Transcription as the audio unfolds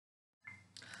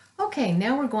Okay,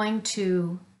 now we're going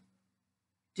to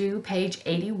do page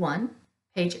 81.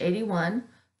 Page 81.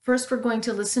 First, we're going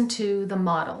to listen to the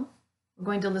model. We're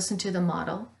going to listen to the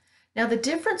model. Now, the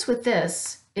difference with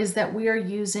this is that we are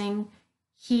using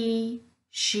he,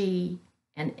 she,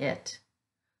 and it.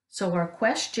 So our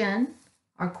question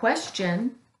are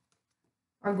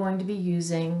going to be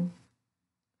using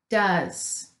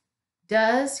does.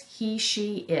 Does he,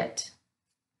 she, it?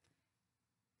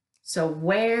 So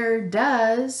where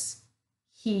does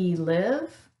he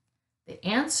live? The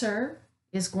answer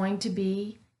is going to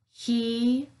be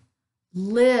he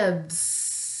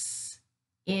lives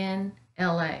in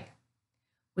LA.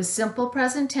 With simple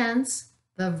present tense,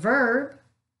 the verb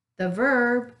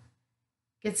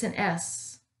gets an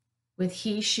S with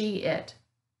he, she, it.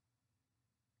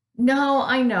 No,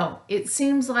 I know, it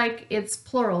seems like it's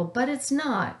plural, but it's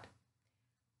not.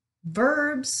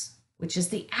 Verbs, which is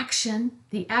the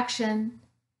action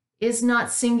is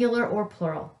not singular or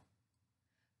plural.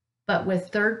 But with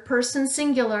third person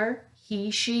singular,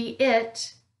 he, she,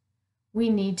 it, we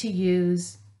need to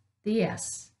use the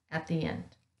S at the end.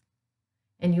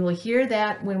 And you will hear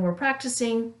that when we're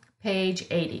practicing page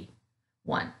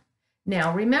 81.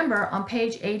 Now remember, on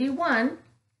page 81,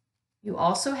 you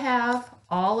also have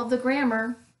all of the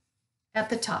grammar at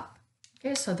the top.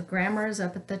 Okay, so the grammar is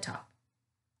up at the top.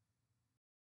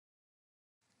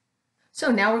 So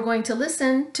now we're going to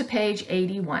listen to page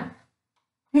 81.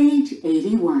 Page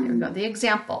 81. Here we go, the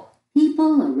example.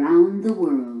 People around the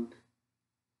world.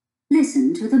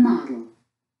 Listen to the model.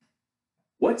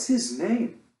 What's his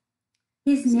name?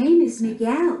 His name is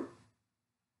Miguel.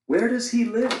 Where does he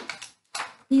live?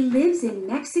 He lives in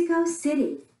Mexico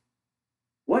City.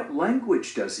 What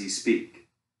language does he speak?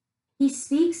 He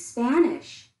speaks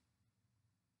Spanish.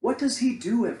 What does he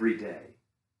do every day?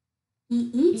 He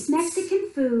eats Mexican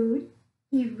food,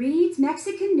 he reads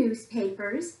Mexican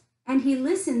newspapers, and he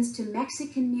listens to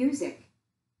Mexican music.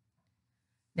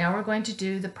 Now we're going to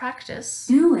do the practice.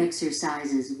 Do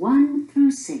exercises 1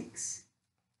 through 6.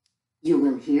 You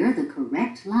will hear the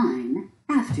correct line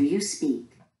after you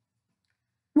speak.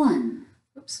 1.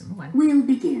 We'll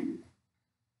begin.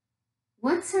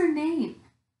 What's her name?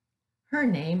 Her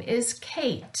name is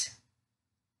Kate.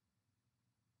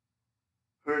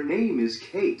 Her name is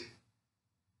Kate.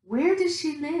 Where does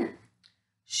she live?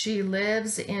 She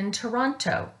lives in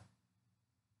Toronto.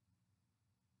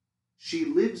 She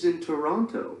lives in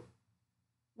Toronto.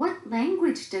 What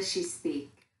language does she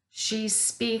speak? She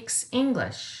speaks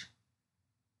English.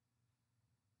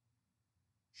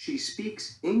 She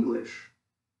speaks English.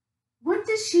 What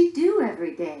does she do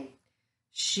every day?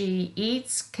 She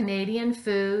eats Canadian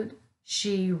food,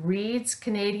 she reads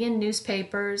Canadian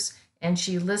newspapers, and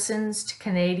she listens to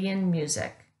Canadian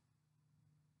music.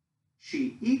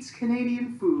 She eats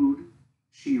Canadian food,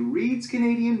 she reads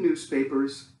Canadian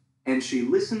newspapers, and she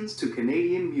listens to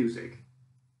Canadian music.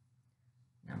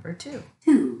 Number 2.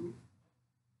 2.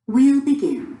 We'll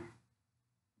begin.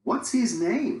 What's his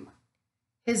name?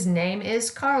 His name is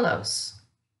Carlos.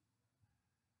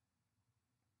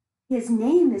 His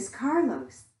name is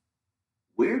Carlos.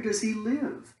 Where does he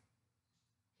live?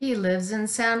 He lives in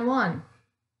San Juan.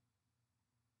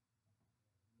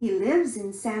 He lives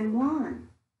in San Juan.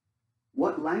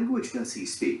 What language does he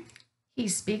speak? He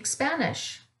speaks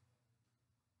Spanish.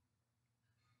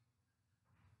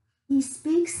 He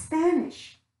speaks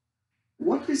Spanish.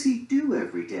 What does he do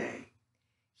every day?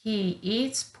 He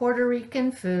eats Puerto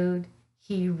Rican food,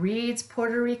 he reads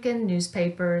Puerto Rican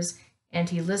newspapers, and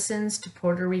he listens to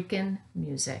Puerto Rican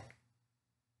music.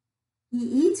 He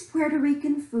eats Puerto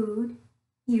Rican food,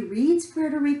 he reads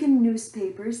Puerto Rican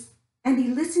newspapers, and he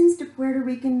listens to Puerto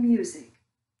Rican music.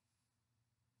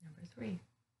 Number 3.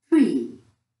 3.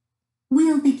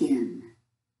 We'll begin.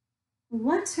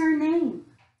 What's her name?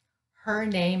 Her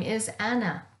name is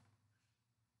Anna.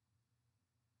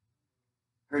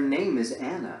 Her name is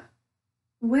Anna.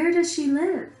 Where does she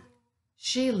live?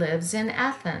 She lives in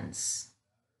Athens.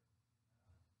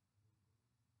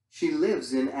 She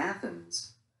lives in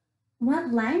Athens.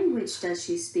 What language does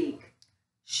she speak?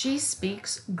 She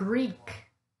speaks Greek.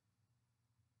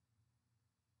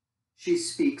 She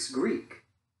speaks Greek.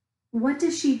 What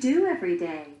does she do every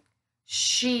day?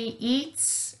 She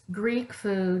eats Greek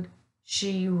food,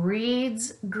 she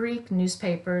reads Greek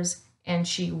newspapers, and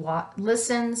she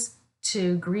listens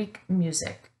to Greek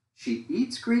music. She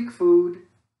eats Greek food,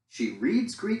 she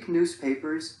reads Greek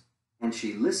newspapers, and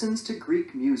she listens to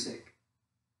Greek music.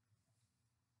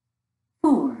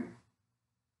 4.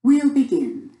 We'll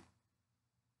begin.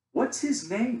 What's his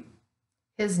name?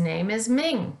 His name is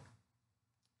Ming.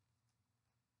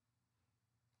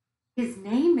 His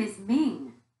name is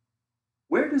Ming.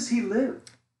 Where does he live?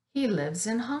 He lives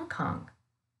in Hong Kong.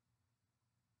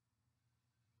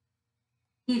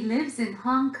 He lives in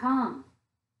Hong Kong.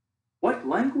 What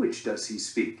language does he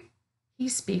speak? He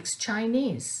speaks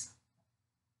Chinese.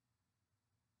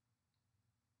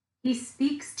 He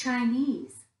speaks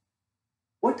Chinese.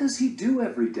 What does he do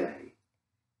every day?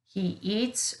 He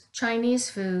eats Chinese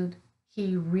food,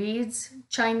 he reads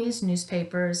Chinese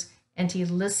newspapers, and he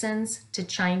listens to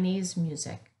Chinese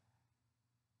music.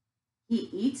 He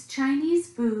eats Chinese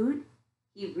food,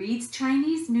 he reads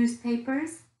Chinese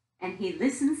newspapers, and he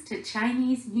listens to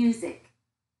Chinese music.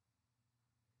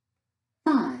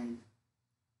 5.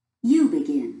 You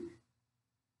begin.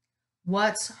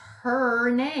 What's her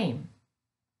name?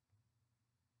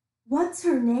 What's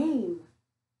her name?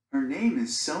 Her name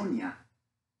is Sonia.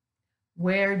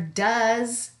 Where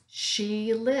does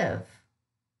she live?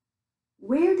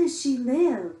 Where does she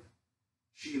live?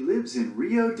 She lives in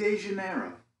Rio de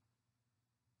Janeiro.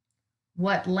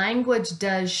 What language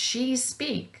does she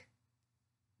speak?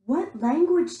 What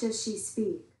language does she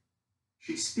speak?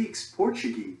 She speaks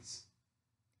Portuguese.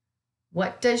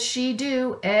 What does she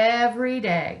do every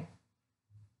day?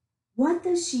 What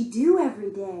does she do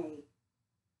every day?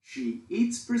 She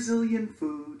eats Brazilian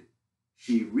food,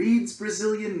 she reads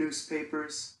Brazilian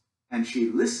newspapers, and she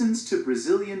listens to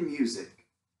Brazilian music.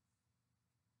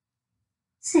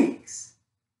 6.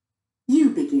 You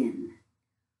begin.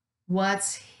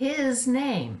 What's his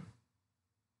name?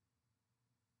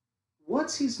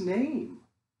 What's his name?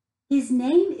 His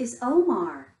name is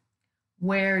Omar.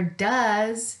 Where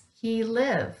does he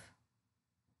live?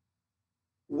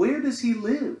 Where does he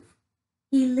live?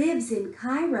 He lives in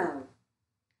Cairo.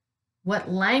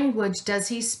 What language does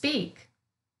he speak?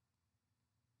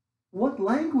 What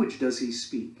language does he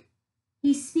speak?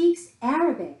 He speaks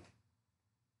Arabic.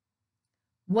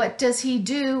 What does he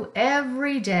do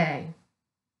every day?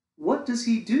 What does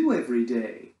he do every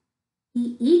day?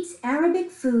 He eats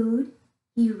Arabic food,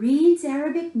 he reads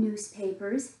Arabic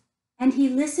newspapers, and he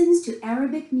listens to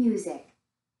Arabic music.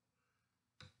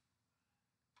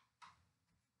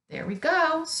 There we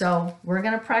go. So we're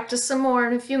going to practice some more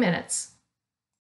in a few minutes.